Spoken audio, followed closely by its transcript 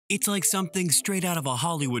It's like something straight out of a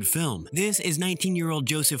Hollywood film. This is 19-year-old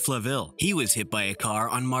Joseph Flaville. He was hit by a car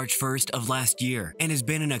on March 1st of last year and has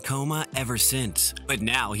been in a coma ever since. But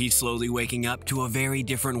now he's slowly waking up to a very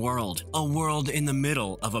different world. A world in the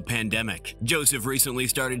middle of a pandemic. Joseph recently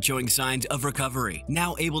started showing signs of recovery,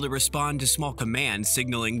 now able to respond to small commands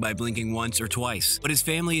signaling by blinking once or twice. But his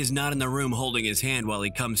family is not in the room holding his hand while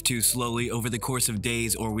he comes to slowly over the course of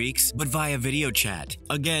days or weeks, but via video chat.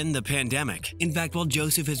 Again, the pandemic. In fact, while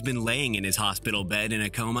Joseph has been laying in his hospital bed in a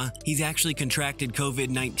coma, he's actually contracted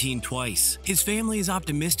COVID-19 twice. His family is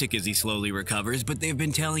optimistic as he slowly recovers, but they've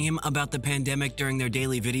been telling him about the pandemic during their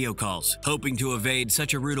daily video calls, hoping to evade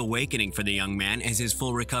such a rude awakening for the young man as his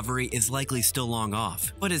full recovery is likely still long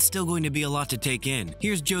off. But it's still going to be a lot to take in.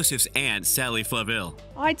 Here's Joseph's aunt, Sally Flaville.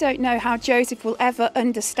 I don't know how Joseph will ever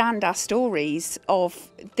understand our stories of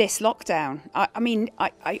this lockdown.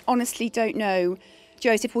 I honestly don't know.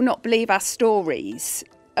 Joseph will not believe our stories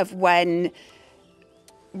of when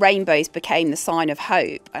rainbows became the sign of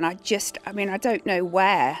hope. And I don't know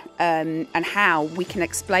where and how we can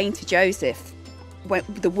explain to Joseph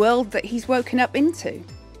the world that he's woken up into.